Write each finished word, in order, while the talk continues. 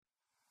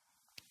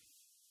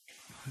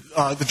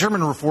the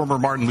German reformer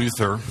Martin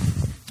Luther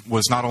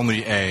was not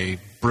only a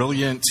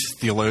brilliant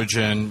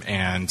theologian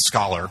and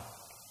scholar,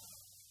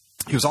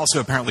 he was also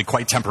apparently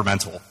quite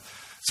temperamental.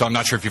 So I'm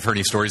not sure if you've heard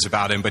any stories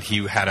about him, but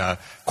he had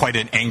quite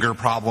an anger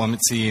problem,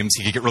 it seems.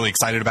 He could get really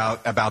excited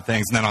about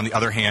things. And then on the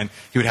other hand,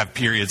 he would have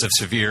periods of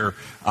severe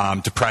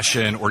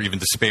depression or even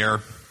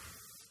despair.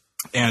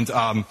 And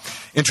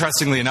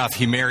interestingly enough,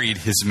 he married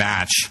his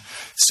match.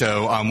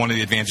 So one of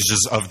the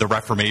advantages of the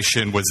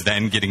Reformation was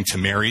then getting to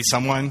marry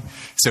someone.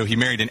 So he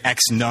married an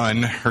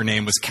ex-nun. Her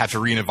name was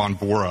Katharina von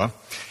Bora.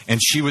 And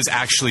she was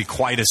actually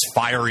quite as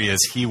fiery as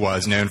he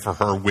was, known for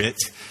her wit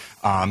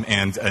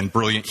and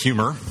brilliant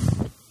humor.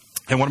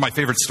 And one of my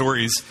favorite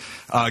stories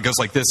goes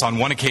like this. On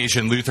one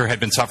occasion, Luther had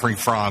been suffering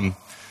from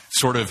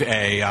sort of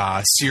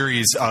a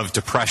series of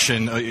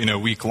depression, a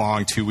week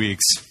long, 2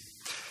 weeks.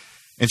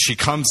 And she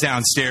comes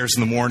downstairs in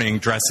the morning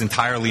dressed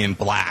entirely in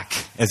black,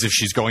 as if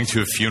she's going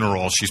to a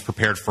funeral. She's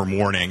prepared for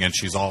mourning, and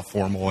she's all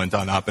formal and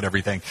done up and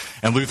everything.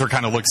 And Luther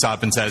kind of looks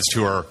up and says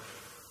to her,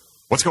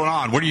 "What's going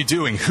on? What are you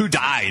doing? Who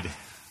died?"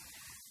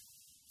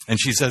 And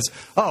she says,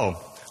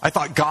 "Oh, I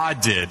thought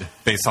God did,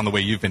 based on the way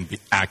you've been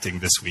acting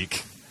this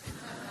week."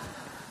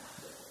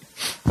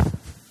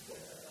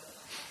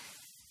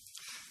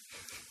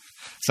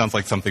 Sounds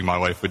like something my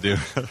wife would do.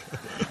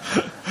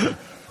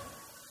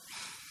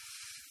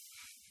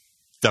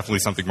 Definitely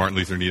something Martin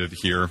Luther needed to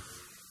hear.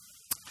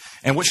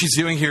 And what she's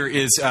doing here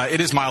is,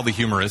 it is mildly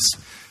humorous,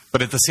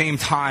 but at the same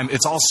time,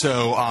 it's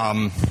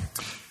also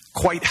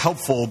quite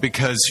helpful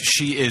because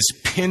she is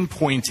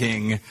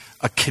pinpointing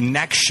a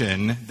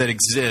connection that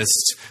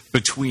exists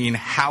between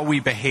how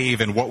we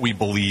behave and what we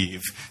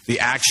believe,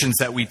 the actions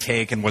that we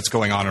take and what's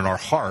going on in our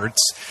hearts.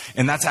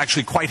 And that's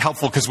actually quite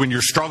helpful because when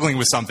you're struggling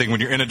with something, when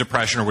you're in a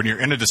depression or when you're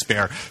in a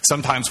despair,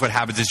 sometimes what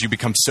happens is you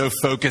become so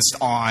focused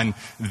on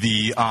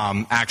the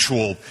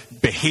actual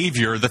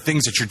behavior, the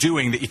things that you're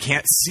doing, that you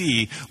can't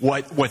see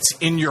what's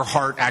in your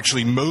heart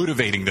actually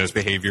motivating those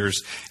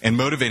behaviors and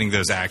motivating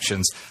those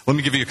actions. Let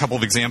me give you a couple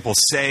of examples.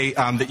 Say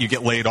that you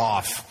get laid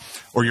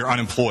off or you're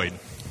unemployed.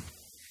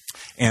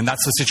 And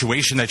that's the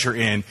situation that you're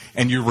in,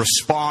 and you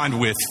respond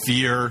with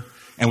fear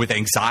and with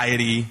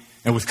anxiety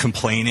and with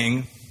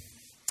complaining.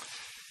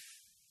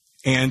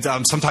 And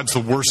sometimes the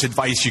worst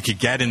advice you could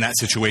get in that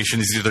situation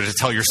is either to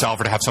tell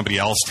yourself or to have somebody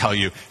else tell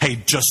you, "Hey,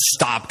 just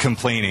stop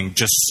complaining.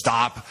 Just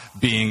stop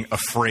being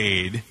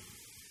afraid."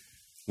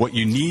 What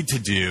you need to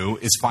do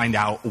is find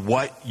out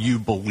what you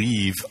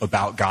believe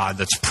about God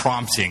that's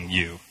prompting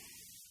you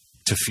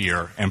to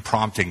fear and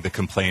prompting the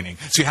complaining.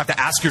 So you have to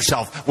ask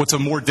yourself, what's a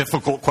more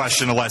difficult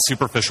question, a less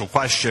superficial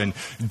question?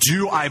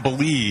 Do I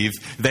believe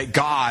that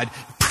God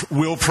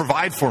will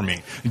provide for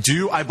me?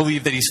 Do I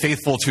believe that He's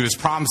faithful to His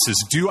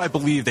promises? Do I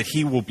believe that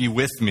He will be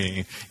with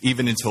me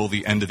even until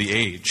the end of the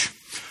age?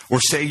 Or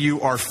say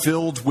you are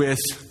filled with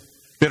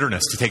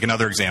bitterness, to take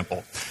another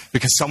example,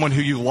 because someone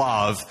who you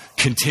love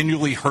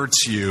continually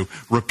hurts you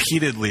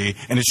repeatedly,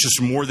 and it's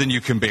just more than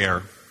you can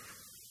bear.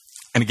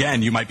 And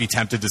again, you might be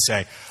tempted to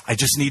say, "I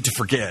just need to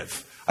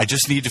forgive. I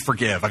just need to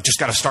forgive. I've just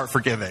got to start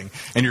forgiving."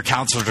 And your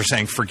counselors are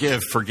saying,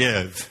 "Forgive,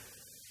 forgive."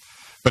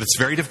 But it's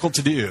very difficult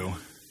to do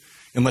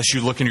unless you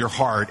look in your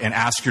heart and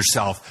ask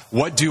yourself,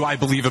 what do I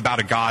believe about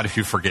a God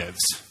who forgives?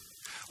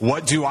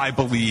 What do I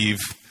believe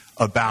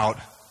about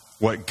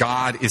what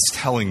God is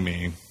telling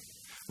me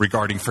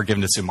regarding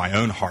forgiveness in my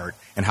own heart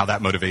and how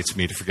that motivates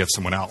me to forgive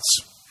someone else?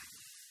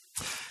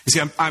 You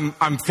see,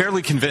 I'm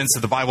fairly convinced that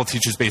the Bible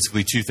teaches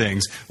basically two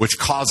things which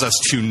cause us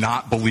to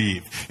not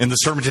believe. In the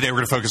sermon today, we're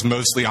going to focus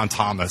mostly on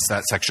Thomas,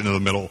 that section in the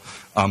middle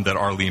that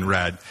Arlene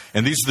read.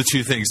 And these are the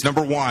two things.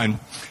 Number one,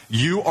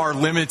 you are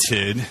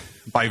limited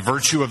by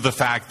virtue of the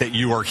fact that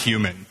you are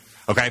human.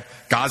 Okay?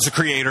 God's the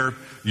creator.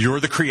 You're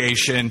the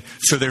creation.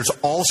 So there's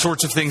all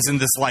sorts of things in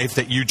this life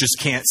that you just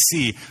can't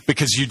see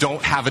because you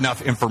don't have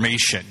enough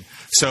information.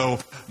 So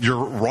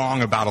you're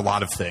wrong about a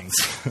lot of things.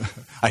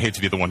 I hate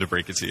to be the one to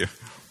break it to you.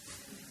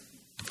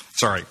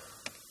 Sorry.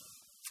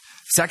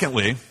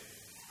 Secondly,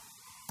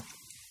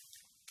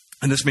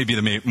 and this may be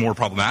the more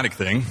problematic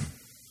thing,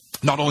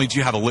 not only do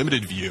you have a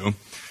limited view,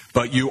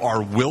 but you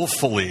are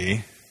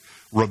willfully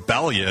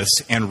rebellious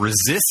and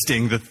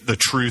resisting the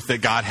truth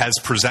that God has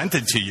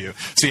presented to you.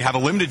 So you have a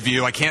limited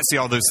view, I can't see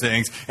all those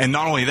things, and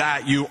not only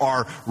that, you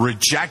are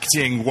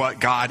rejecting what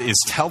God is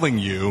telling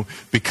you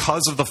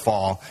because of the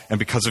fall and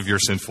because of your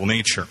sinful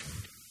nature.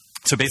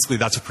 So basically,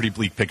 that's a pretty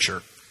bleak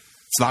picture.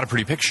 It's not a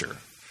pretty picture.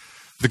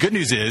 The good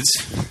news is,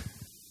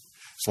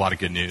 it's a lot of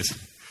good news.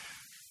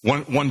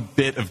 One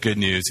bit of good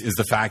news is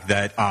the fact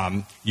that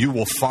you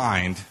will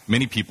find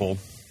many people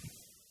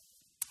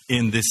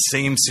in this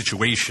same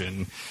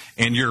situation,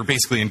 and you're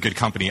basically in good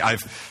company.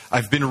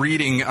 I've been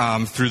reading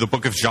through the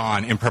book of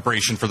John in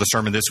preparation for the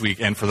sermon this week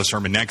and for the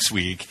sermon next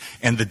week,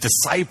 and the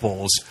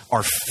disciples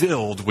are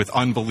filled with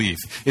unbelief.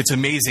 It's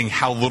amazing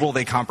how little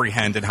they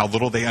comprehend and how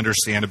little they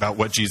understand about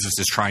what Jesus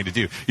is trying to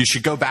do. You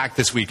should go back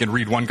this week and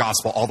read one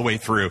gospel all the way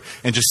through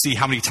and just see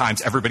how many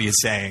times everybody is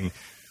saying,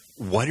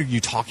 what are you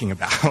talking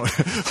about?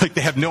 Like,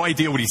 they have no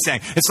idea what he's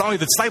saying. It's not only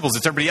the disciples,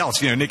 it's everybody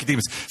else,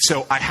 Nicodemus.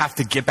 So I have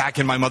to get back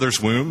in my mother's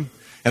womb.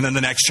 And then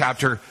the next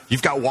chapter,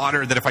 you've got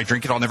water that if I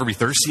drink it, I'll never be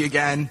thirsty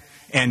again.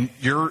 And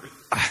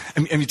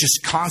just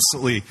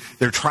constantly,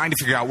 they're trying to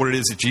figure out what it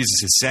is that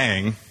Jesus is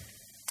saying.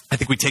 I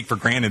think we take for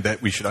granted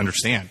that we should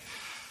understand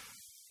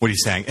what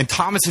he's saying. And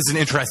Thomas is an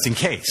interesting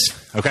case,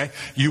 okay?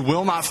 You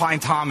will not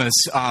find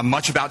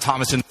much about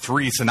Thomas in the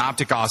 3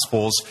 synoptic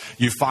gospels.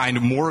 You find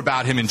more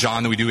about him in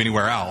John than we do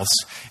anywhere else.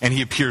 And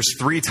he appears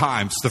 3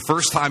 times. The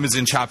first time is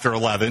in chapter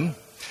 11.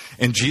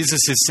 And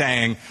Jesus is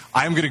saying,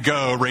 I'm going to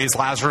go raise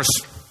Lazarus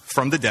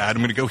from the dead.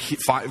 I'm going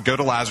to go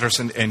to Lazarus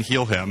and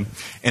heal him.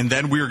 And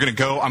then I'm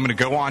going to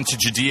go on to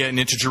Judea and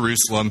into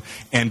Jerusalem.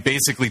 And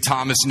basically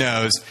Thomas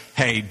knows,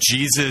 hey,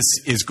 Jesus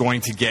is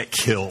going to get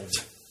killed,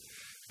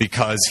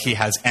 because he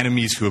has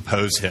enemies who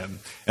oppose him.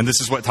 And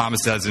this is what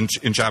Thomas says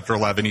in chapter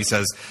 11. He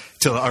says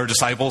to our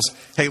disciples,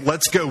 hey,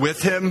 let's go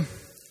with him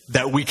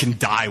that we can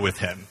die with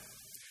him.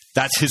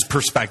 That's his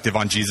perspective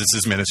on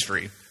Jesus'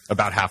 ministry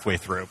about halfway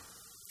through.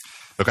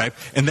 Okay?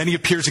 And then he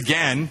appears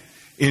again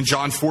in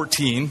John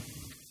 14,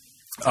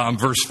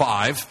 verse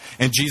 5.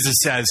 And Jesus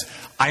says,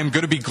 I am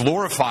going to be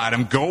glorified.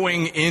 I'm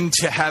going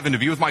into heaven to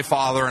be with my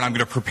Father, and I'm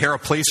going to prepare a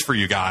place for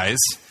you guys.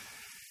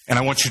 And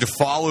I want you to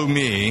follow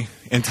me.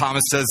 And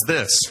Thomas says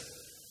this,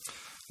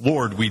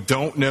 Lord, we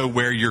don't know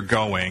where you're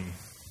going.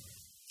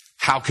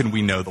 How can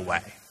we know the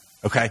way?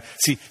 Okay?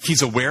 See,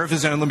 he's aware of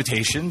his own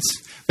limitations,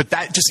 but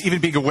that just even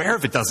being aware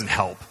of it doesn't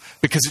help,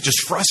 because it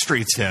just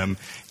frustrates him.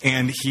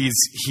 And he's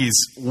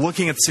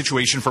looking at the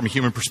situation from a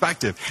human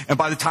perspective. And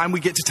by the time we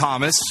get to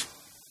Thomas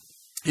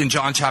in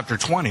John chapter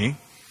 20,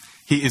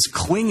 he is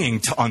clinging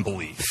to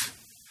unbelief.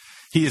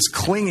 He is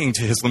clinging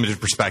to his limited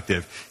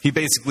perspective. He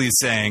basically is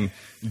saying,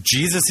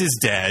 Jesus is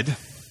dead.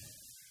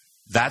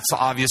 That's the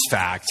obvious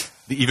fact.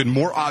 The even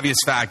more obvious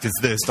fact is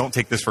this. Don't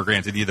take this for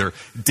granted either.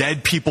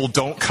 Dead people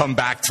don't come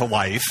back to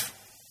life.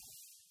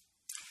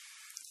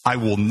 I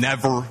will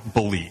never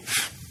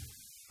believe.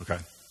 Okay?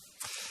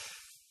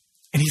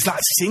 And he's not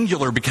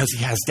singular because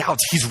he has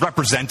doubts. He's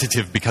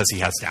representative because he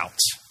has doubts.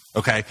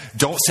 Okay?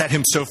 Don't set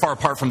him so far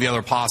apart from the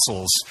other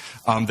apostles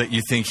that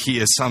you think he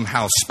is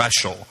somehow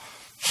special.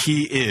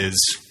 He is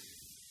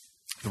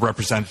the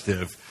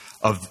representative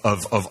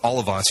of all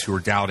of us who are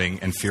doubting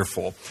and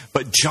fearful.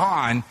 But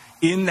John,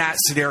 in that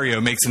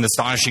scenario, makes an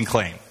astonishing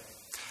claim.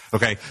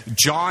 Okay,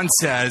 John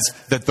says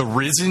that the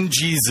risen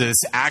Jesus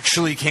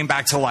actually came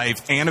back to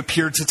life and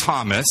appeared to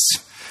Thomas,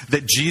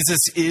 that Jesus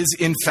is,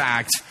 in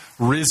fact,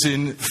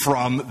 risen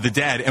from the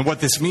dead. And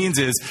what this means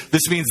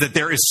that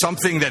there is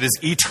something that is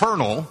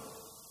eternal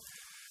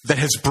that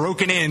has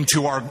broken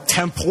into our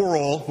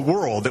temporal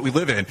world that we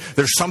live in.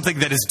 There's something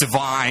that is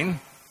divine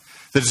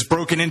that is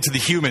broken into the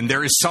human.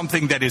 There is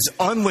something that is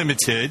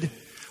unlimited,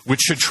 which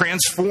should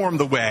transform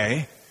the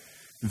way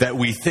that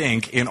we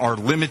think in our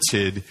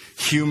limited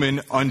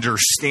human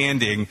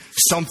understanding.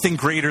 Something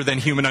greater than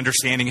human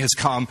understanding has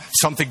come.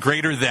 Something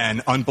greater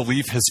than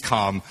unbelief has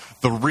come.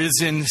 The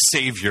risen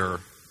Savior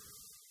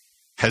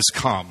has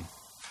come.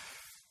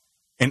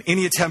 And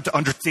any attempt to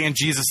understand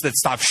Jesus that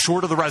stops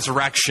short of the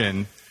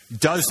resurrection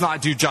does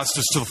not do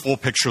justice to the full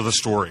picture of the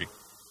story.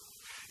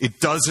 It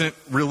doesn't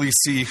really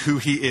see who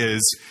he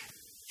is.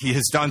 He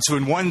has done so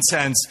in one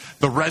sense.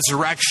 The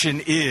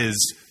resurrection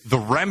is the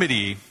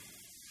remedy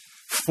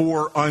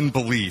for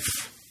unbelief.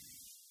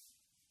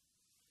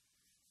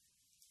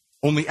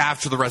 Only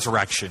after the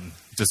resurrection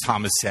does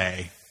Thomas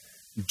say,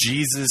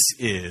 Jesus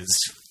is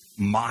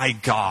my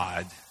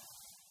God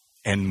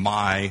and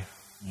my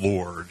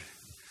Lord.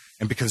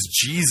 And because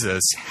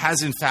Jesus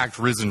has in fact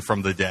risen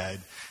from the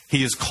dead,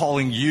 he is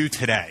calling you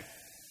today.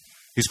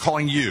 He's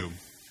calling you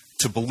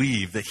to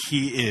believe that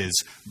he is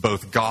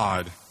both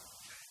God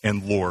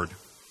and Lord.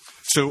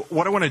 So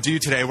what I want to do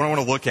today, what I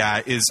want to look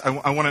at is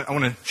I want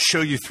to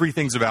show you 3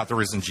 things about the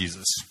risen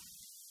Jesus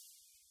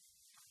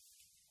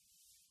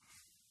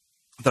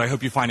that I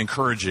hope you find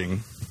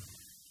encouraging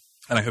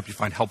and I hope you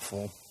find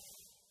helpful.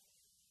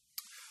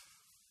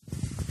 I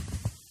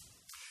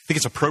think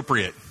it's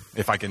appropriate,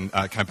 if I can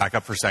kind of back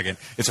up for a second,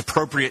 it's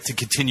appropriate to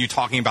continue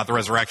talking about the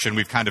resurrection.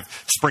 We've kind of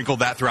sprinkled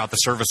that throughout the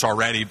service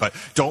already, but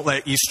don't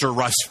let Easter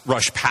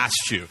rush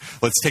past you.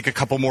 Let's take a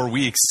couple more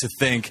weeks to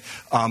think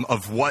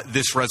of what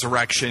this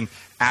resurrection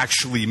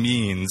actually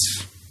means.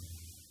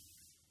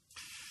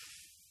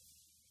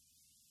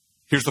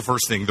 Here's the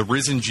first thing. The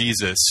risen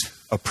Jesus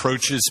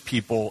approaches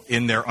people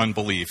in their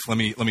unbelief. Let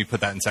me put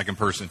that in second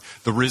person.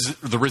 The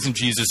risen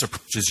Jesus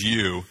approaches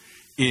you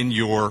in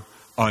your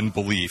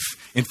unbelief.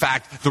 In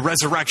fact, the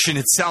resurrection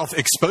itself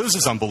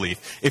exposes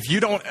unbelief. If you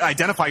don't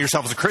identify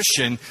yourself as a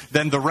Christian,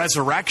 then the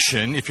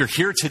resurrection, if you're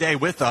here today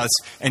with us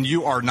and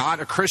you are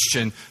not a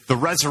Christian, the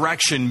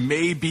resurrection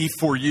may be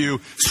for you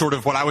sort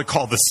of what I would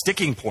call the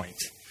sticking point.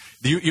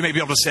 You may be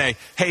able to say,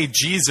 hey,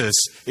 Jesus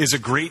is a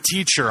great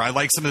teacher. I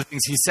like some of the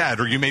things he said.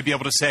 Or you may be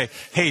able to say,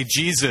 hey,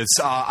 Jesus,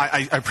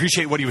 I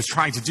appreciate what he was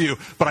trying to do,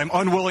 but I'm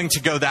unwilling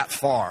to go that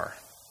far.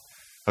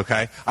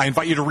 Okay? I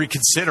invite you to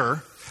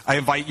reconsider. I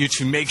invite you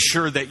to make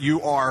sure that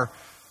you are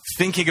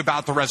thinking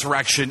about the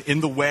resurrection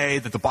in the way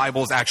that the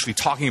Bible is actually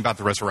talking about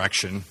the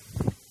resurrection.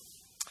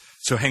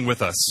 So hang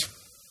with us.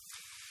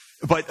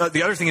 But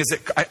the other thing is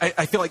that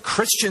I feel like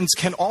Christians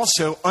can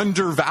also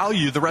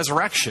undervalue the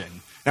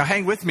resurrection. Now,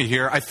 hang with me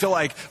here. I feel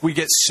like we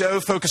get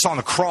so focused on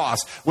the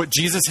cross, what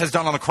Jesus has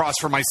done on the cross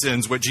for my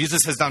sins, what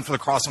Jesus has done for the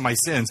cross of my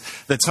sins,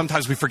 that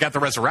sometimes we forget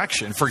the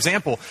resurrection. For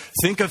example,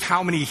 think of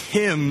how many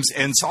hymns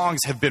and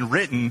songs have been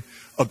written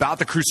about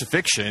the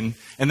crucifixion,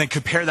 and then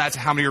compare that to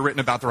how many are written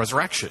about the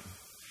resurrection.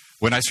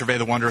 When I survey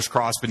the wondrous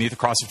cross beneath the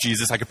cross of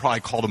Jesus, I could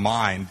probably call to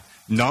mind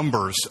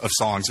numbers of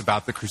songs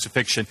about the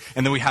crucifixion.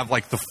 And then we have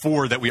like the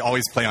 4 that we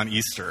always play on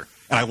Easter.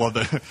 And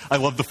I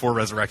love the 4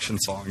 resurrection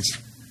songs.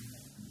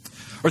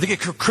 Or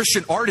think of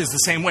Christian art is the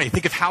same way.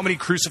 Think of how many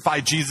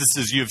crucified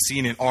Jesuses you have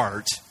seen in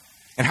art,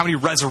 and how many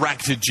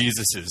resurrected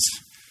Jesuses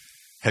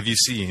have you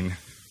seen.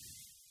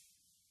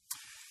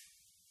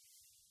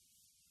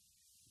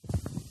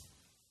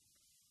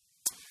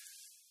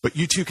 But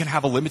you too can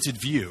have a limited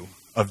view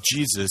of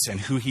Jesus and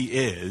who he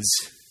is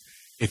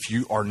if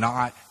you are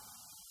not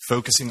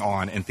focusing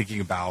on and thinking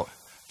about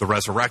the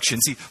resurrection.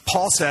 See,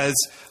 Paul says,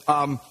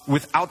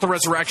 without the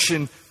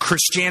resurrection,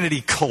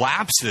 Christianity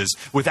collapses.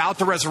 Without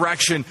the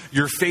resurrection,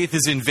 your faith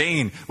is in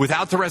vain.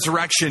 Without the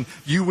resurrection,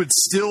 you would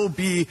still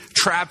be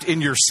trapped in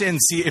your sin.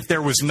 See, if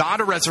there was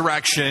not a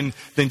resurrection,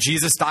 then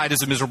Jesus died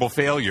as a miserable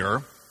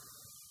failure.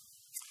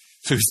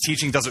 So his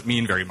teaching doesn't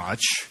mean very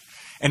much.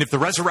 And if the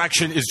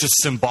resurrection is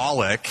just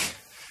symbolic,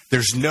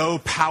 there's no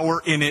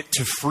power in it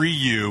to free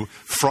you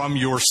from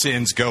your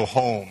sins. Go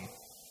home.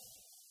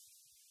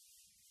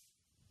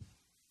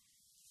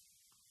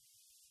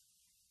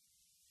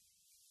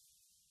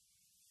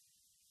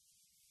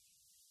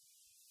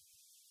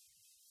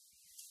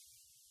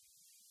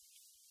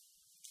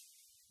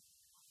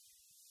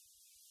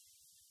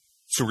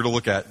 So we're going to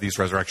look at these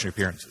resurrection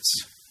appearances.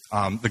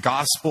 The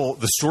gospel,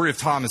 the story of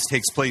Thomas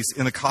takes place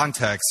in the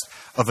context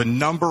of a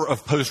number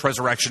of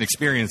post-resurrection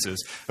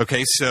experiences.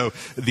 Okay, so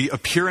the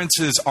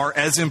appearances are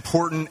as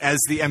important as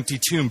the empty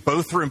tomb.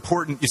 Both are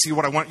important. You see,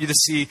 what I want you to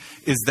see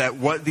is that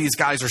what these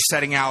guys are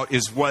setting out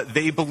is what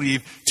they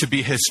believe to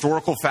be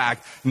historical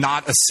fact,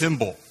 not a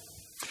symbol.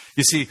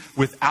 You see,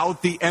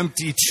 without the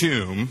empty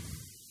tomb,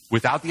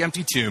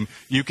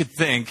 you could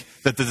think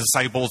that the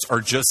disciples are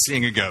just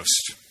seeing a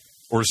ghost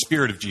or a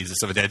spirit of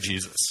Jesus, of a dead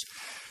Jesus.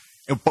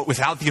 But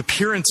without the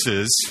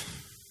appearances,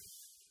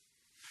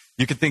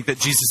 you could think that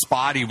Jesus'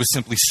 body was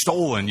simply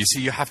stolen. You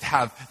see, you have to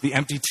have the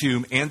empty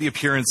tomb and the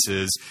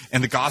appearances,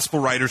 and the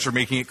gospel writers are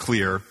making it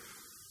clear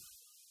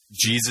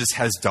Jesus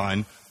has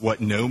done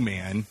what no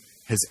man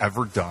has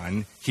ever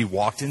done. He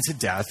walked into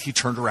death, he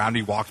turned around,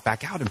 he walked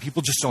back out, and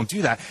people just don't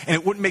do that. And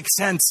it wouldn't make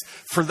sense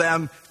for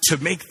them to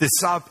make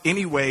this up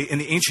anyway. In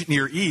the ancient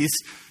Near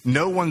East,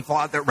 no one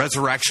thought that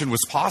resurrection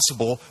was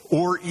possible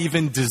or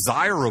even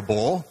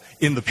desirable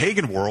in the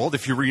pagan world.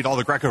 If you read all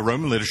the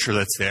Greco-Roman literature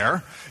that's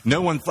there,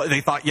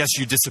 they thought, yes,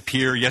 you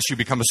disappear, yes, you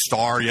become a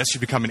star, yes, you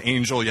become an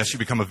angel, yes, you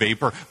become a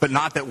vapor, but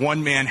not that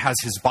one man has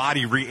his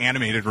body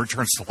reanimated and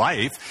returns to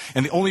life.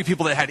 And the only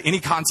people that had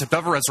any concept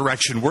of a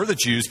resurrection were the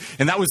Jews,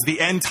 and that was the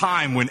end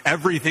time when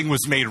everything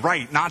was made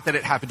right, not that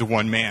it happened to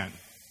one man.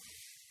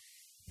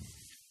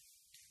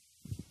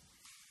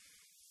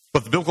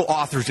 But the biblical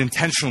authors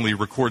intentionally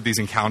record these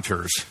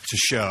encounters to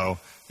show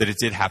that it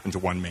did happen to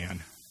one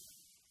man.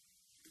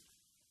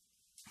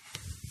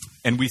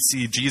 And we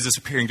see Jesus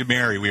appearing to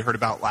Mary, we heard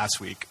about last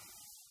week.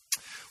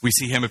 We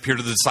see him appear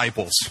to the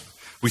disciples.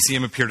 We see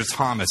him appear to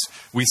Thomas.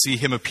 We see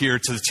him appear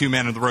to the 2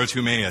 men on the road to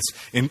Emmaus.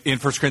 In 1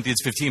 Corinthians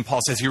 15,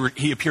 Paul says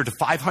he appeared to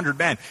 500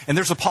 men. And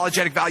there's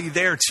apologetic value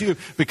there, too,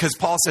 because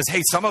Paul says,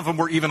 hey, some of them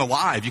were even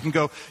alive. You can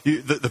go,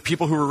 the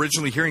people who were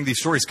originally hearing these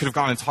stories could have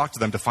gone and talked to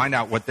them to find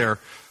out what their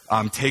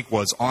take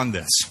was on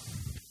this.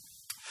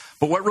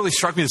 But what really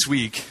struck me this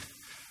week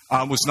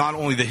was not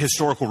only the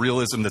historical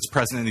realism that's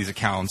present in these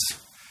accounts,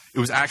 it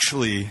was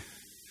actually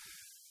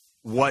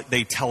what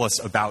they tell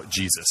us about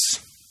Jesus.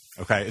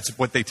 Okay, it's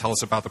what they tell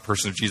us about the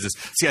person of Jesus.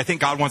 See, I think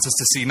God wants us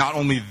to see not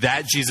only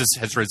that Jesus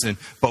has risen,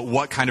 but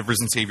what kind of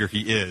risen Savior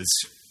he is.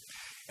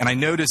 And I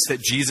noticed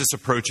that Jesus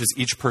approaches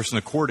each person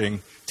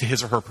according to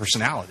his or her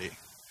personality.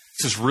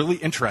 This is really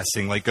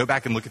interesting. Like, go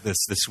back and look at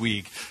this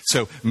week.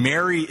 So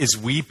Mary is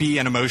weepy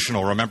and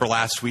emotional. Remember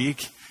last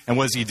week? And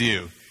what does he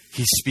do?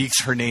 He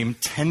speaks her name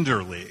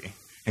tenderly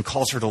and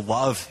calls her to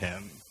love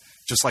him,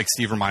 just like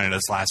Steve reminded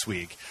us last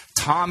week.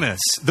 Thomas,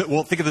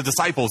 think of the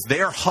disciples.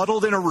 They are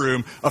huddled in a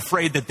room,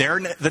 afraid that they're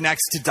the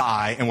next to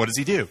die. And what does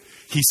he do?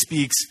 He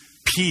speaks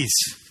peace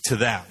to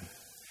them.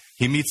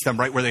 He meets them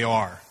right where they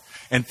are.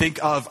 And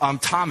think of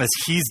Thomas.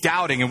 He's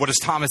doubting. And what does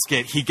Thomas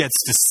get? He gets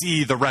to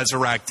see the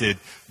resurrected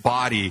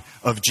body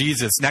of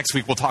Jesus. Next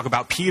week, we'll talk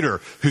about Peter,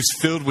 who's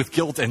filled with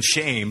guilt and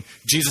shame.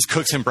 Jesus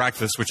cooks him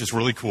breakfast, which is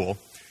really cool,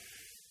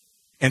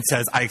 and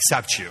says, I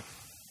accept you.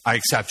 I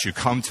accept you.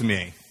 Come to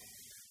me.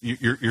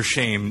 Your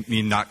shame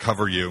need not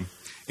cover you.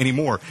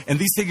 anymore. And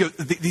these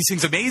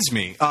things amaze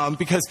me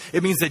because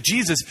it means that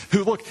Jesus,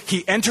 who, look,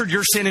 he entered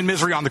your sin and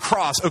misery on the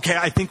cross. Okay,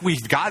 I think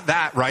we've got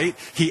that, right?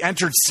 He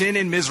entered sin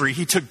and misery.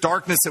 He took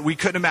darkness that we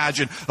couldn't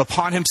imagine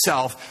upon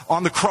himself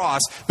on the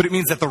cross. But it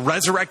means that the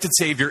resurrected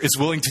Savior is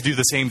willing to do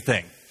the same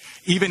thing.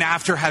 Even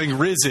after having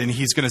risen,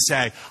 he's going to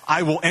say,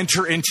 I will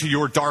enter into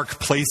your dark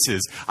places.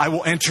 I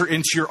will enter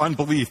into your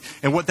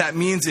unbelief. And what that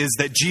means is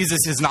that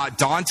Jesus is not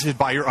daunted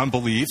by your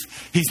unbelief.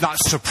 He's not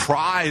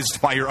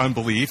surprised by your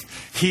unbelief.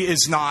 He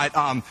is not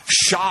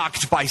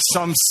shocked by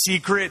some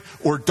secret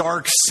or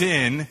dark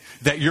sin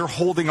that you're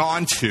holding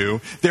on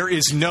to. There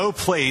is no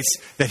place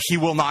that he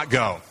will not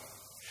go.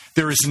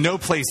 There is no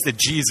place that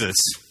Jesus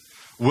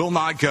will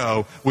not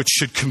go, which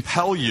should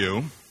compel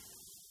you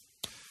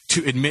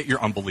to admit your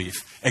unbelief,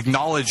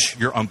 acknowledge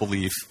your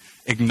unbelief,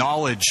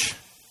 acknowledge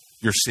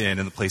your sin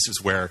in the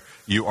places where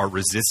you are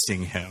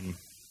resisting him.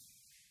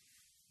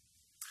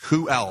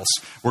 Who else?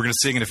 We're going to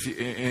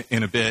sing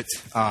in a bit.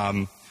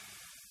 The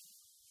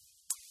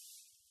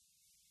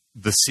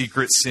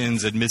secret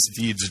sins and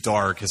misdeeds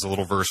dark is a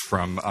little verse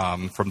from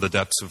the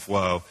depths of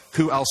woe.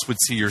 Who else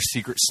would see your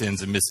secret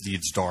sins and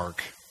misdeeds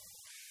dark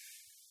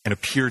and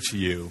appear to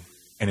you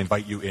and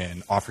invite you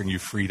in, offering you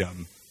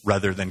freedom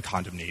rather than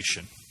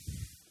condemnation?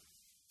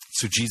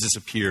 So Jesus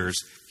appears,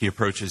 he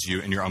approaches you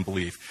in your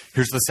unbelief.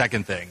 Here's the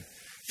second thing.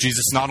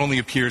 Jesus not only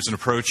appears and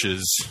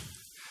approaches,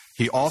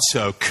 he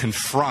also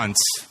confronts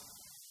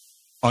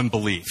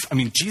unbelief. I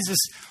mean, Jesus,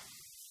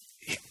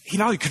 he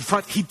not only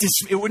confronts,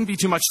 it wouldn't be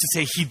too much to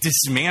say he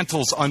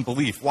dismantles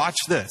unbelief. Watch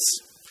this.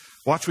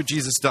 Watch what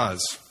Jesus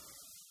does.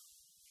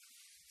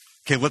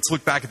 Okay, let's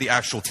look back at the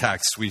actual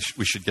text. We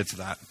should get to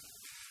that.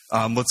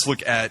 Let's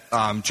look at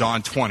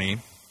John 20,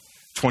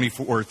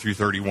 24 through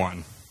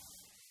 31.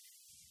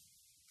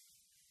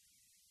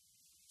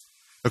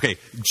 Okay,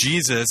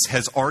 Jesus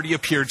has already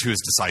appeared to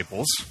his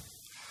disciples,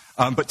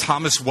 but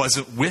Thomas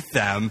wasn't with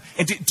them.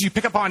 And do you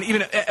pick up on,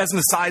 even as an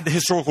aside, the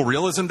historical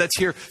realism that's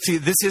here? See,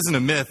 this isn't a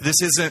myth.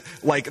 This isn't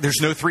like there's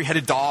no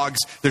three-headed dogs.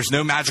 There's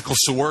no magical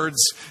swords.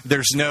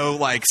 There's no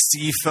like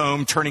sea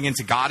foam turning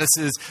into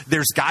goddesses.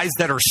 There's guys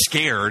that are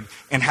scared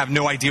and have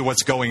no idea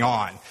what's going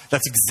on.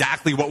 That's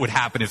exactly what would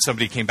happen if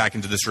somebody came back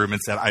into this room and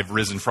said, I've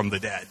risen from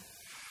the dead.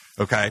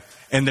 Okay?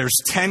 And there's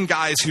 10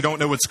 guys who don't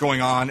know what's going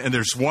on, and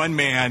there's one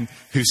man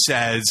who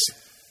says,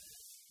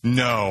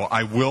 no,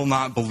 I will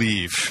not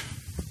believe.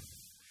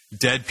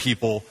 Dead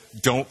people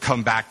don't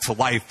come back to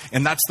life.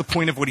 And that's the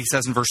point of what he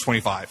says in verse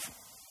 25.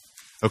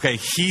 Okay?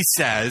 He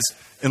says,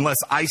 unless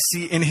I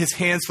see in his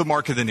hands the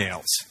mark of the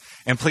nails,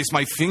 and place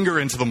my finger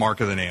into the mark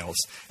of the nails,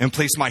 and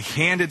place my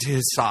hand into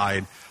his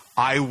side,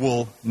 I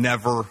will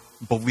never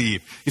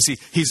believe. You see,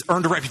 he's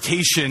earned a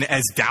reputation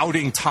as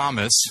doubting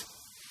Thomas,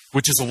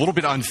 which is a little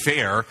bit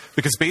unfair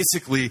because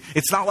basically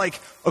it's not like,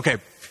 okay,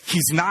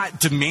 he's not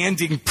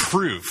demanding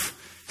proof.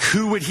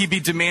 Who would he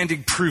be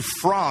demanding proof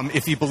from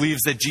if he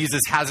believes that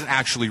Jesus hasn't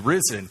actually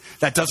risen?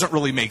 That doesn't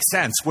really make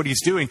sense. What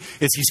he's doing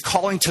is he's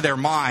calling to their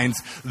minds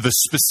the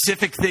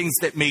specific things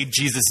that made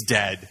Jesus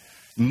dead.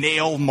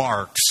 Nail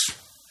marks,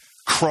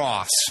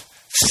 cross,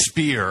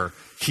 spear.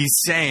 He's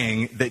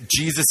saying that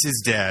Jesus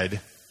is dead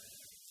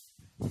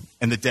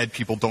and the dead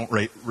people don't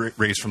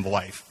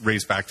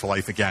raise back to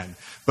life again.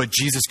 But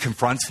Jesus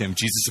confronts him.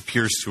 Jesus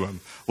appears to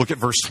him. Look at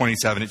verse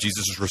 27 at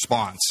Jesus'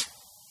 response.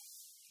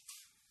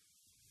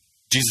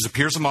 Jesus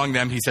appears among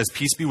them. He says,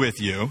 peace be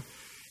with you.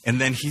 And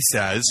then he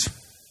says,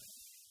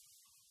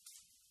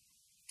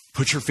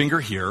 put your finger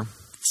here.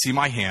 See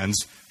my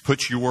hands.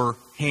 Put your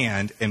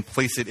hand and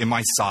place it in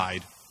my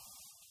side.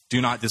 Do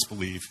not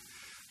disbelieve,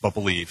 but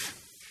believe.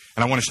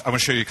 And I want to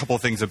show you a couple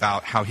of things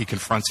about how he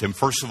confronts him.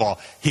 First of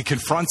all, he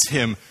confronts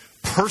him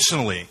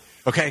personally.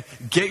 Okay,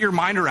 get your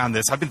mind around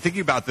this. I've been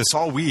thinking about this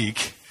all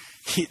week.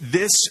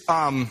 This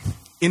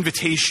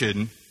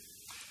invitation,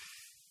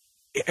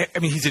 I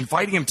mean, he's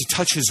inviting him to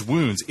touch his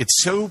wounds.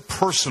 It's so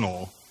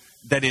personal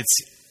that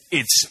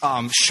it's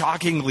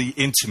shockingly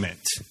intimate.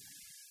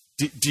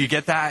 Do you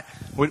get that?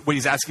 What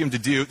he's asking him to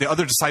do? The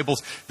other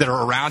disciples that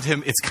are around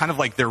him, it's kind of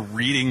like they're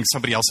reading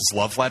somebody else's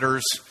love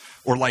letters.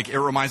 Or like, it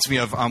reminds me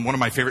of one of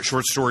my favorite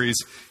short stories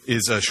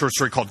is a short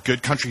story called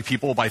Good Country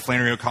People by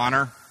Flannery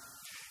O'Connor.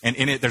 And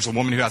in it, there's a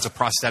woman who has a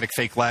prosthetic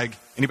fake leg.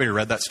 Anybody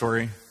read that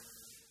story?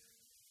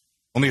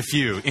 Only a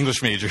few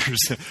English majors.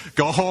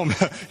 Go home.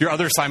 Your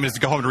other assignment is to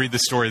go home and read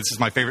this story. This is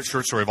my favorite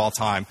short story of all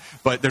time.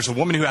 But there's a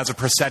woman who has a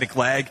prosthetic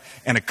leg,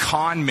 and a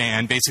con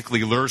man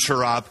basically lures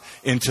her up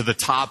into the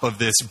top of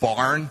this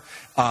barn.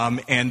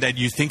 And then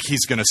you think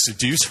he's going to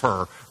seduce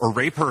her or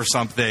rape her or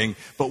something.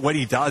 But what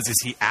he does is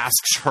he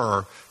asks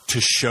her to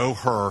show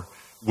her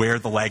where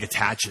the leg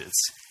attaches.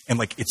 And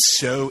like, it's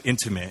so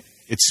intimate.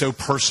 It's so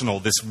personal,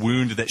 this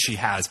wound that she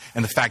has,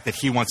 and the fact that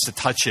he wants to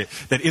touch it,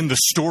 that in the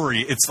story,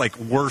 it's like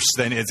worse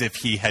than as if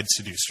he had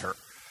seduced her.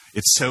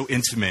 It's so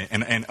intimate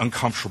and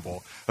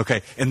uncomfortable.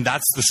 Okay, and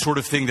that's the sort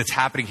of thing that's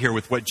happening here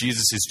with what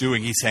Jesus is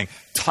doing. He's saying,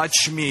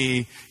 touch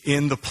me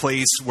in the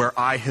place where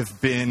I have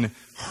been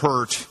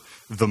hurt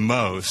the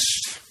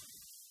most.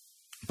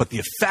 But the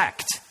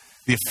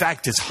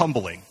effect is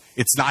humbling.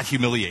 It's not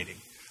humiliating.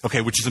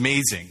 Okay, which is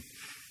amazing.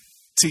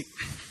 See,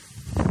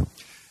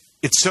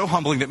 it's so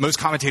humbling that most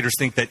commentators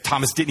think that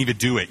Thomas didn't even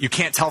do it. You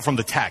can't tell from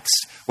the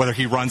text whether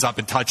he runs up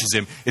and touches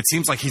him. It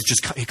seems like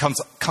he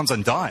comes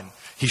undone.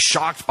 He's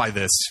shocked by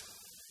this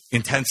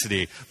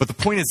intensity. But the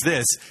point is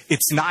this,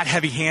 it's not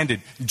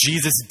heavy-handed.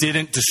 Jesus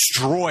didn't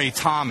destroy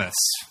Thomas.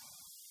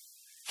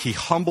 He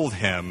humbled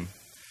him,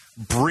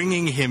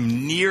 bringing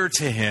him near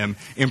to him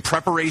in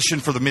preparation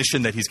for the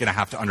mission that he's going to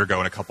have to undergo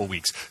in a couple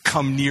weeks.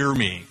 Come near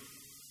me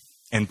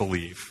and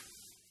believe.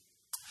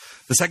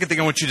 The second thing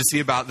I want you to see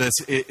about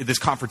this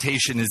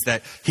confrontation is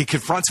that he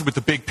confronts him with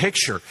the big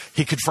picture.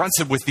 He confronts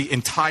him with the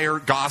entire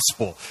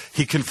gospel.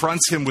 He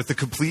confronts him with the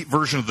complete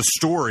version of the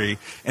story.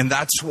 And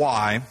that's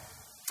why,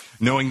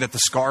 knowing that the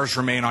scars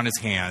remain on his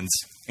hands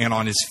and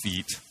on his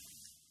feet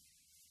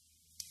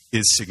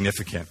is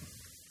significant.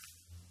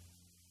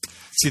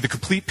 See, the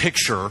complete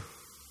picture,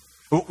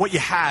 what you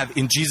have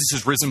in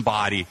Jesus' risen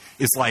body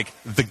is like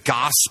the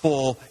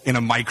gospel in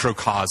a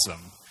microcosm.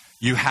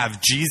 You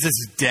have Jesus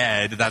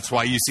dead, that's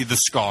why you see the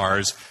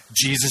scars,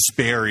 Jesus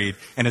buried,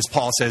 and as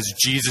Paul says,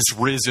 Jesus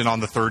risen on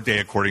the third day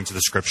according to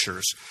the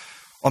scriptures.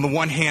 On the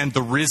one hand,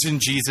 the risen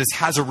Jesus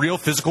has a real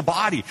physical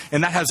body,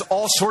 and that has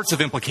all sorts of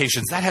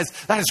implications. That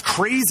has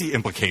crazy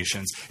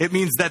implications. It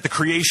means that the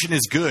creation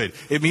is good.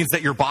 It means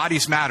that your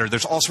bodies matter.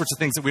 There's all sorts of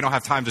things that we don't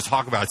have time to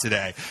talk about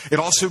today. It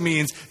also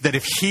means that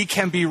if he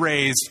can be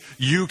raised,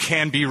 you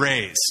can be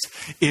raised.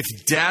 If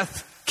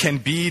death can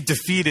be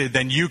defeated,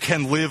 then you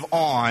can live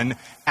on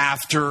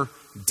after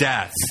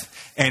death.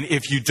 And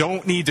if you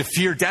don't need to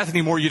fear death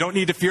anymore, you don't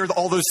need to fear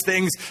all those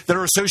things that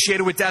are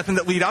associated with death and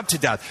that lead up to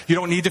death. You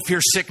don't need to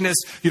fear sickness.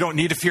 You don't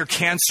need to fear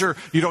cancer.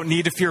 You don't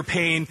need to fear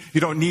pain.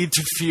 You don't need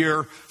to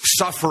fear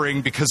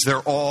suffering because they're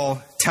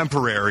all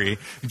temporary.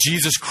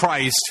 Jesus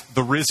Christ,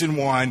 the risen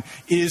one,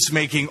 is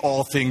making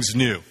all things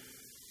new.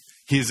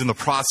 He is in the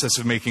process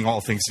of making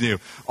all things new.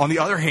 On the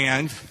other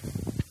hand,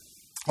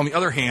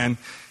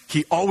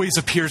 he always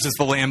appears as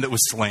the lamb that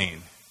was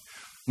slain.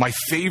 One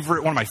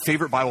of my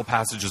favorite Bible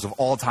passages of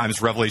all time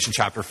is Revelation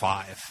chapter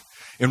 5.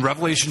 In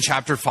Revelation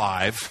chapter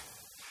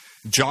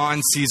 5,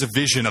 John sees a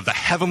vision of the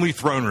heavenly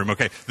throne room.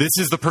 Okay, this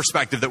is the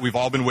perspective that we've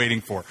all been waiting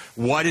for.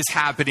 What is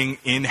happening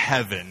in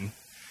heaven?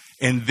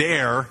 And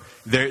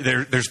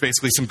there's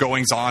basically some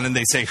goings on, and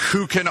they say,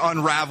 who can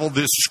unravel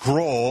this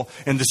scroll?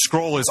 And the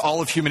scroll is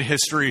all of human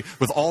history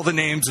with all the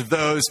names of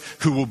those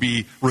who will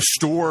be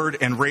restored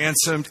and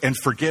ransomed and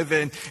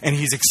forgiven. And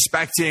he's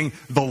expecting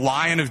the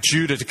Lion of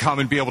Judah to come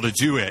and be able to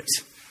do it.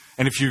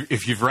 And if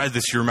you've read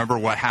this, you remember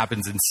what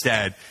happens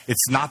instead.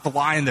 It's not the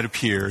lion that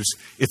appears.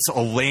 It's a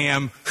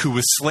lamb who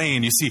was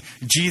slain. You see,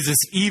 Jesus,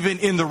 even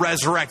in the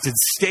resurrected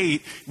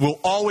state, will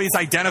always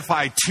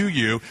identify to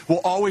you,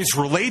 will always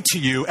relate to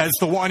you as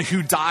the one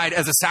who died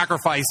as a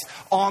sacrifice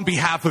on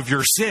behalf of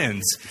your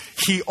sins.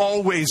 He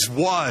always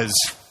was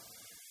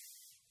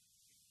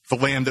the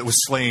lamb that was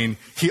slain.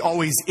 He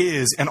always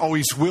is and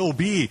always will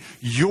be.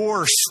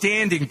 Your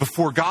standing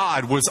before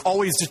God was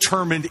always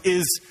determined,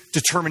 is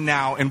determined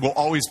now, and will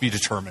always be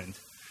determined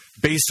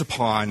based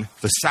upon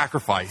the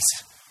sacrifice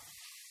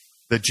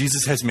that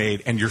Jesus has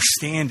made, and you're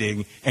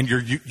standing and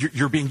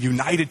you're being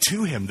united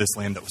to him, this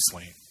lamb that was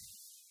slain.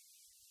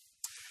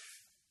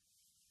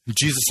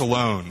 Jesus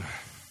alone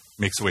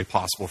makes a way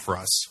possible for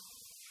us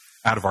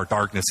out of our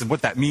darkness. And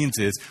what that means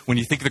is, when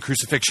you think of the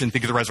crucifixion,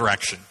 think of the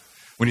resurrection.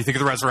 When you think of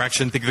the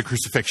resurrection, think of the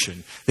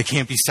crucifixion. They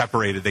can't be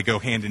separated. They go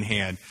hand in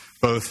hand,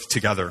 both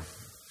together.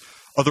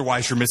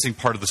 Otherwise, you're missing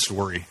part of the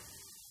story.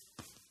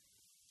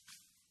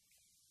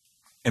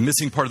 And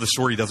missing part of the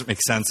story doesn't make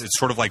sense. It's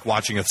sort of like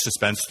watching a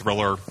suspense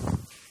thriller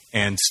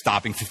and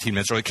stopping 15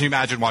 minutes early. Can you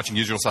imagine watching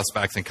Usual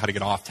Suspects and cutting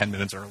it off 10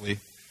 minutes early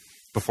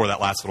before that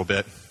last little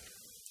bit?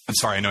 I'm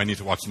sorry, I know I need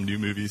to watch some new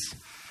movies.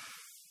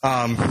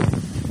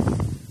 It's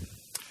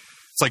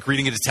like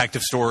reading a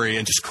detective story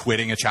and just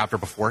quitting a chapter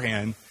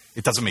beforehand.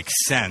 It doesn't make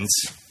sense.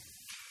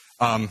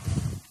 I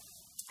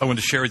wanted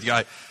to share with you,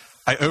 I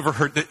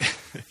overheard that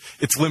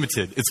it's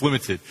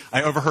limited.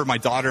 I overheard my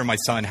daughter and my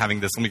son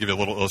having this. Let me give you a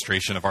little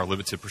illustration of our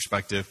limited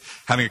perspective.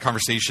 Having a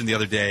conversation the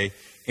other day,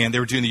 and they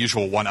were doing the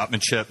usual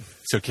one-upmanship.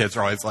 So kids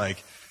are always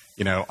like,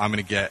 I'm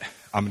going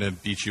to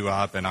beat you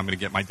up, and I'm going to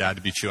get my dad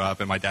to beat you up,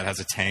 and my dad has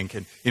a tank.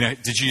 And,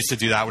 did you used to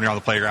do that when you're on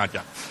the playground?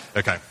 Yeah.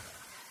 Okay.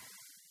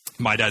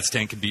 My dad's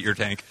tank can beat your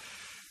tank.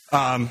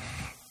 And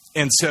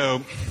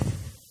so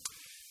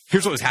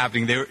here's what was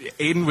happening.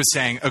 Aiden was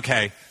saying,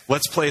 okay,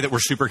 let's play that we're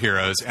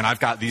superheroes, and I've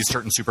got these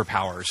certain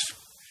superpowers.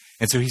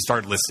 And so he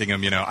started listing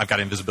them. I've got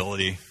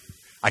invisibility.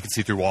 I can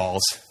see through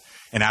walls.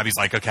 And Abby's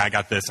like, okay, I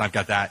got this, and I've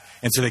got that.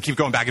 And so they keep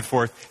going back and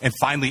forth. And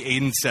finally,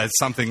 Aiden says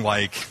something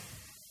like,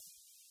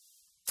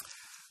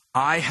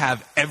 I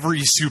have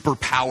every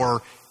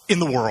superpower in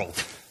the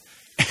world,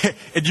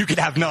 and you can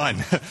have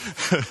none.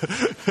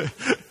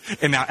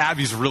 And now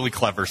Abby's really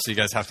clever, so you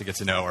guys have to get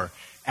to know her.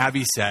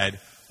 Abby said,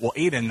 well,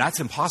 Aiden, that's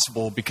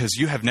impossible because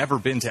you have never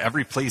been to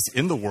every place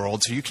in the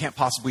world, so you can't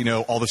possibly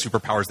know all the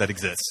superpowers that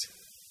exist.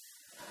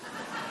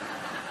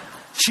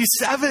 She's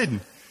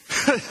 7.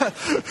 It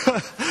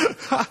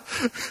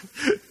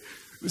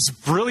was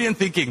brilliant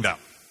thinking, though.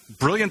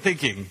 brilliant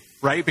thinking,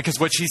 right? Because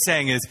what she's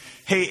saying is,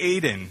 hey,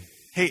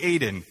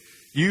 Aiden,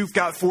 you've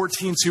got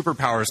 14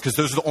 superpowers because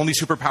those are the only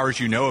superpowers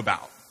you know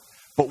about.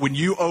 But when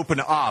you open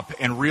up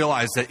and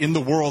realize that in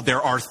the world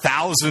there are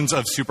thousands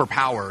of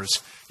superpowers,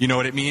 you know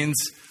what it means?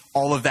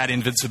 All of that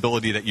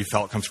invincibility that you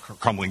felt comes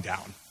crumbling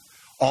down.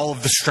 All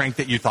of the strength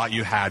that you thought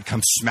you had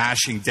comes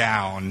smashing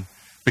down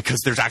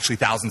because there's actually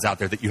thousands out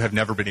there that you have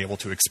never been able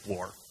to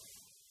explore.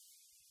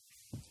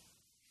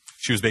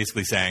 She was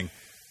basically saying,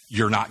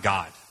 you're not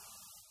God.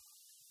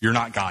 You're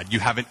not God. You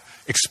haven't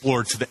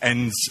explored to the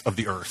ends of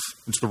the earth,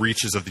 into the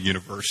reaches of the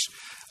universe,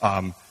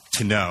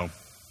 to know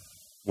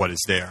what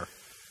is there.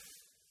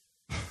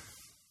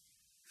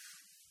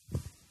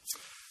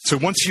 So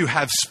once you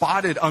have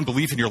spotted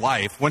unbelief in your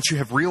life, once you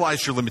have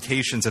realized your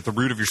limitations at the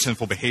root of your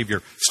sinful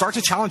behavior, start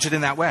to challenge it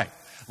in that way.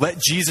 Let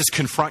Jesus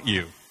confront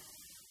you.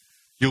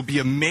 You'll be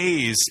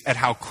amazed at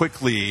how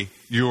quickly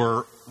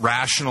your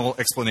rational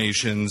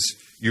explanations,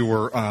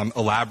 your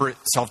elaborate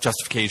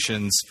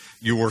self-justifications,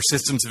 your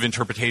systems of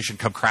interpretation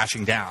come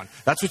crashing down.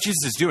 That's what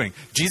Jesus is doing.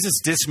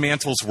 Jesus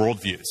dismantles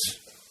worldviews.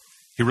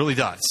 He really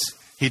does.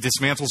 He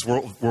dismantles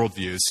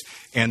worldviews,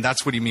 and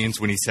that's what he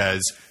means when he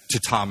says to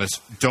Thomas,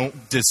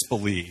 don't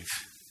disbelieve,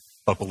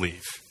 but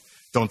believe.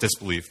 Don't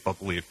disbelieve, but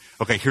believe.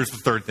 Okay, here's the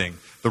third thing.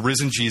 The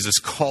risen Jesus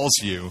calls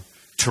you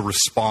to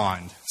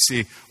respond.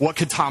 See, what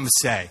could Thomas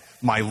say?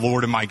 My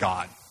Lord and my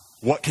God.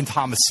 What can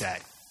Thomas say?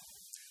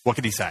 What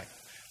could he say?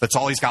 That's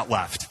all he's got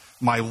left.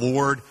 My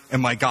Lord and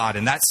my God.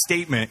 And that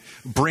statement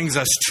brings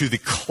us to the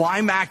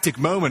climactic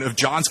moment of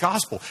John's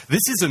gospel.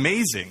 This is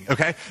amazing,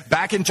 okay?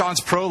 Back in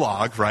John's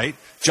prologue, right?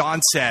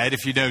 John said,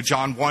 if you know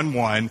John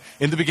 1:1,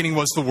 in the beginning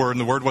was the Word, and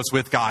the Word was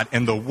with God,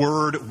 and the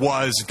Word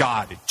was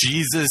God.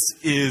 Jesus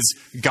is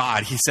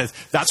God. He says,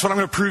 that's what I'm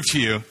going to prove to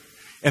you.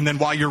 And then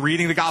while you're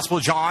reading the Gospel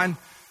of John,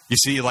 you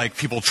see like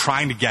people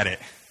trying to get it.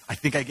 I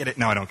think I get it.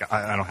 No, I don't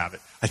have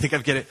it. I think I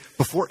get it.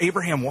 Before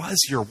Abraham was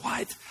here,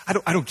 what?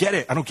 I don't get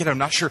it. I'm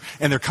not sure.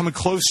 And they're coming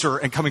closer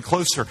and coming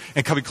closer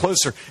and coming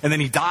closer. And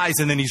then he dies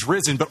and then he's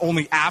risen. But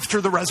only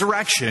after the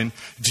resurrection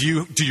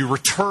do you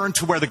return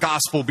to where the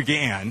gospel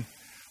began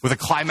with a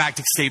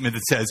climactic statement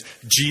that says,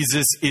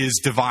 Jesus is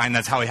divine.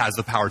 That's how he has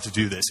the power to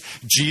do this.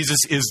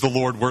 Jesus is the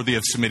Lord worthy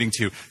of submitting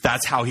to.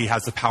 That's how he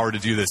has the power to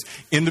do this.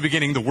 In the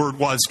beginning, the Word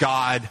was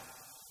God,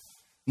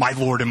 my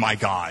Lord and my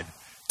God.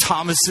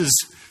 Thomas's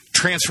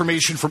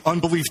transformation from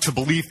unbelief to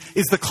belief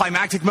is the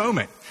climactic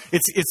moment.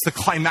 It's the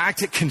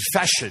climactic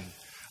confession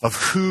of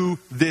who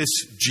this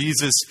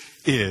Jesus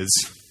is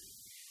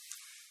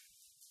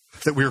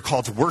that we are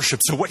called to worship.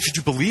 So what should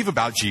you believe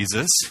about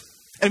Jesus?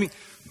 I mean,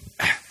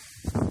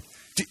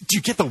 do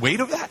you get the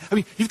weight of that? I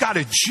mean, you've got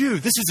a Jew.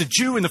 This is a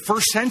Jew in the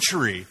first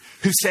century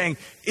who's saying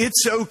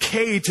it's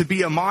okay to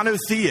be a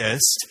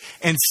monotheist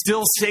and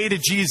still say to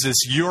Jesus,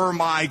 you're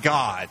my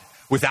God,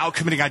 without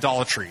committing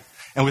idolatry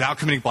and without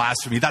committing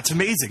blasphemy. That's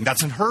amazing.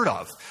 That's unheard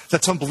of.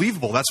 That's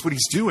unbelievable. That's what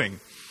he's doing.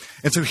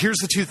 And so here's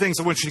the two things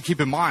I want you to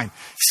keep in mind.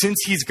 Since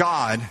he's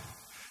God,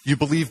 you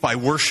believe by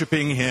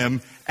worshiping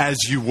him as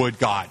you would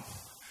God.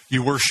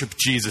 You worship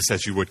Jesus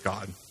as you would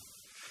God.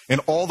 And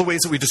all the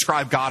ways that we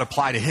describe God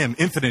apply to him.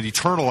 Infinite,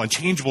 eternal,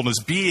 unchangeableness,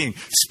 being,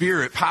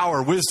 spirit,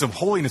 power, wisdom,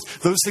 holiness.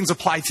 Those things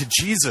apply to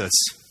Jesus.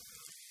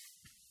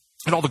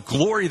 And all the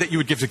glory that you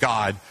would give to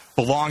God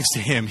belongs to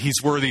him.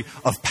 He's worthy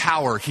of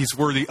power. He's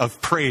worthy of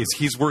praise.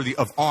 He's worthy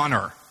of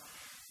honor.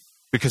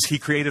 Because he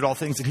created all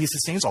things and he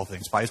sustains all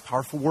things by his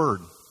powerful word.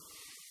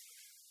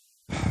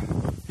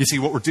 You see,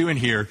 what we're doing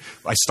here,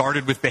 I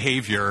started with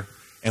behavior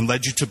and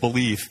led you to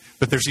belief,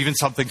 but there's even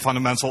something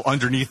fundamental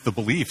underneath the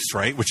beliefs,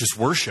 right? Which is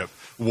worship.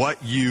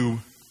 What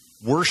you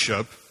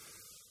worship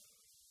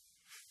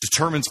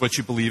determines what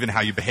you believe and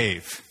how you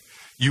behave.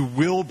 You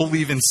will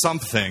believe in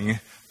something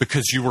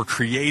because you were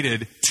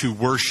created to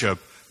worship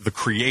the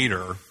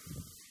Creator.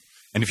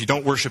 And if you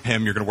don't worship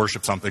him, you're going to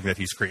worship something that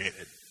he's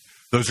created.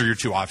 Those are your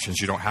two options.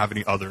 You don't have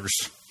any others.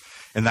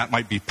 And that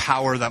might be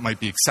power, that might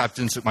be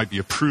acceptance, it might be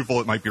approval,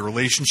 it might be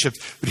relationships.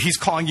 But he's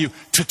calling you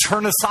to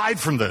turn aside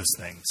from those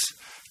things.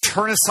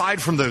 Turn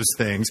aside from those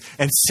things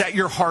and set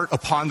your heart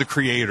upon the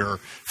Creator.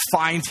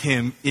 Find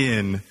him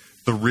in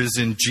the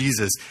risen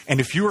Jesus. And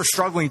if you are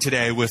struggling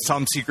today with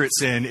some secret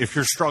sin, if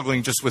you're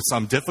struggling just with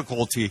some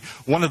difficulty,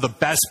 one of the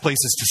best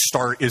places to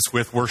start is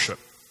with worship.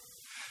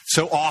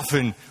 So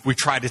often we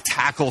try to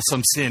tackle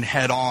some sin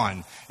head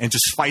on and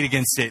just fight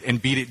against it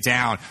and beat it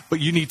down.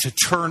 But you need to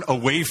turn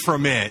away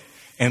from it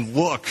and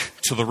look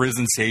to the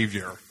risen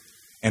Savior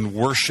and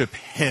worship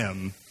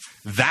him.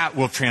 That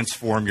will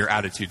transform your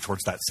attitude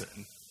towards that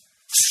sin.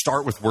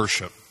 Start with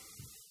worship.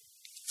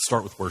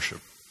 Start with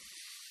worship.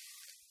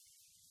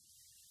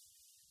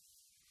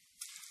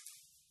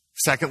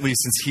 Secondly,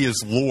 since he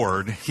is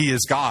Lord, he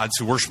is God,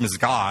 so worship him as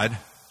God.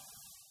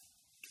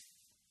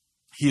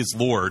 He is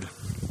Lord.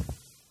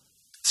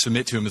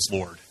 Submit to him as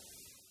Lord.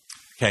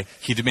 Okay,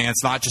 he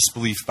demands not just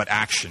belief, but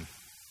action.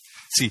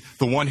 See,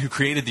 the one who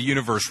created the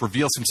universe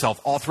reveals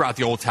himself all throughout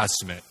the Old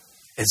Testament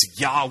as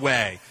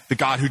Yahweh, the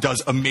God who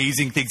does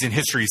amazing things in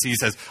history. So he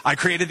says, I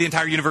created the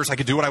entire universe. I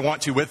can do what I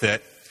want to with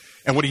it.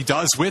 And what he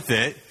does with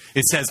it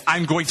It says,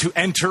 I'm going to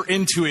enter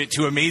into it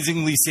to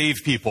amazingly save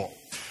people.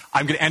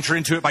 I'm going to enter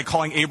into it by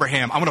calling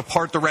Abraham. I'm going to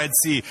part the Red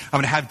Sea. I'm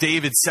going to have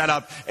David set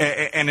up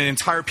an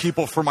entire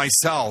people for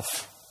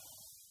myself.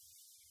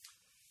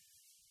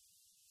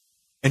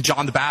 And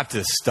John the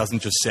Baptist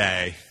doesn't just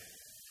say,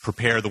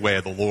 prepare the way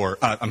of the Lord.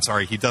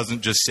 He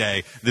doesn't just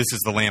say, this is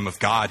the Lamb of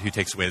God who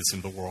takes away the sin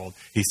of the world.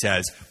 He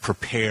says,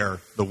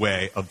 prepare the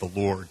way of the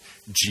Lord.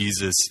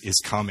 Jesus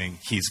is coming.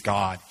 He's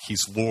God.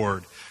 He's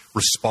Lord.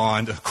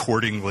 Respond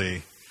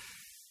accordingly.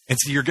 And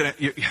so you're going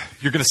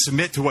to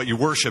submit to what you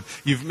worship.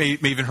 You've may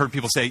even heard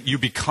people say, you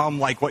become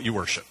like what you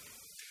worship.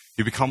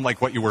 You become like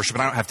what you worship.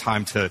 And I don't have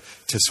time to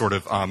sort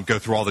of go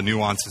through all the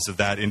nuances of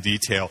that in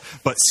detail.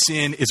 But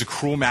sin is a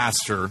cruel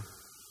master.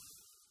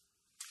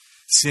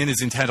 Sin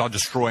is intent on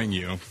destroying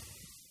you.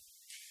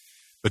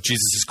 But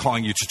Jesus is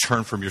calling you to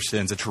turn from your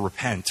sins and to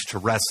repent, to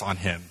rest on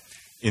him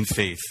in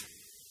faith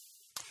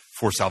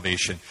for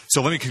salvation.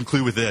 So let me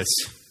conclude with this.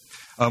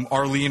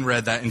 Arlene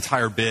read that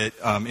entire bit,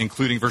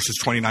 including verses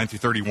 29 through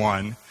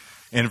 31.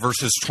 And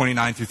verses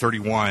 29 through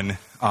 31,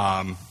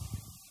 I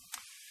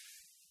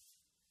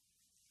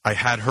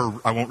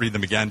won't read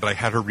them again, but I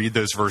had her read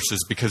those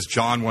verses because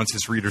John wants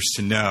his readers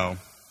to know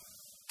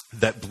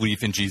that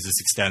belief in Jesus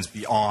extends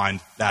beyond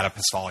that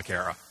apostolic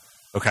era.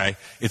 Okay?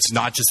 It's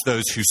not just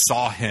those who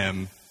saw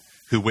him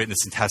who witness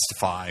and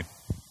testify.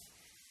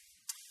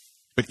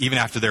 But even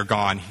after they're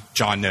gone,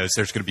 John knows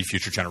there's going to be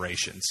future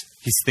generations.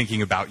 He's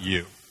thinking about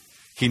you.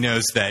 He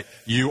knows that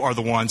you are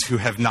the ones who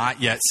have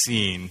not yet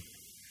seen,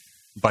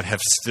 but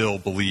have still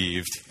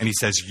believed. And he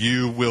says,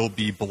 you will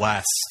be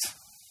blessed.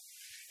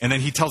 And then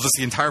he tells us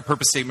the entire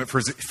purpose statement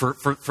for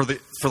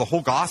the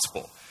whole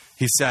gospel.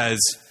 He says,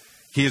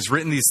 he has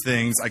written these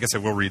things, I guess I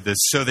will read this,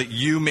 so that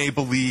you may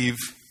believe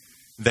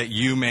that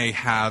you may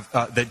have,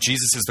 that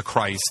Jesus is the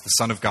Christ, the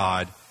Son of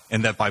God,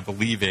 and that by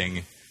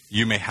believing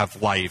you may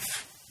have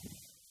life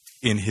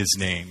in his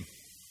name.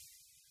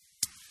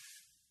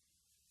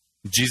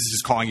 Jesus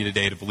is calling you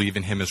today to believe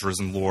in him as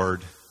risen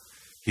Lord.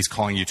 He's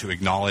calling you to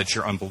acknowledge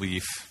your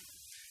unbelief.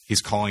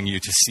 He's calling you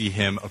to see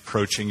him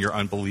approaching your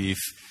unbelief.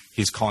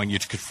 He's calling you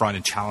to confront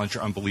and challenge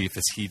your unbelief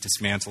as he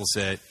dismantles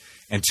it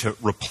and to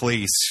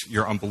replace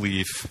your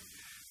unbelief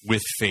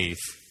with faith,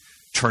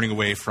 turning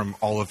away from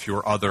all of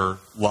your other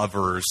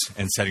lovers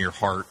and setting your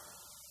heart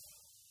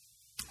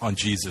on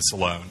Jesus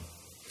alone.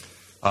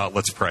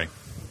 Let's pray.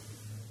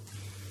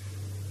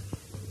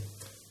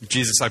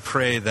 Jesus, I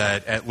pray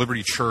that at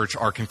Liberty Church,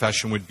 our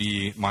confession would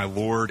be my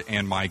Lord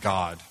and my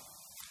God.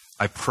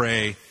 I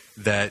pray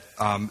that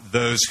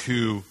those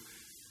who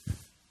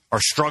are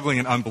struggling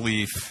in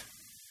unbelief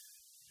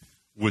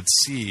would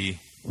see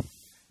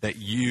that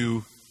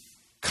you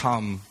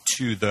come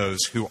to those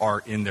who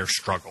are in their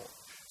struggle,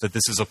 that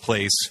this is a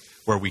place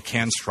where we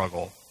can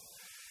struggle.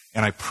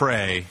 And I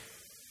pray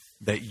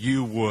that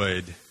you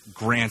would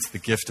grant the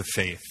gift of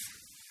faith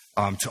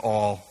to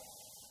all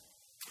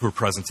who are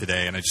present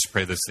today. And I just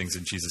pray those things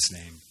in Jesus'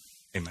 name.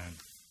 Amen.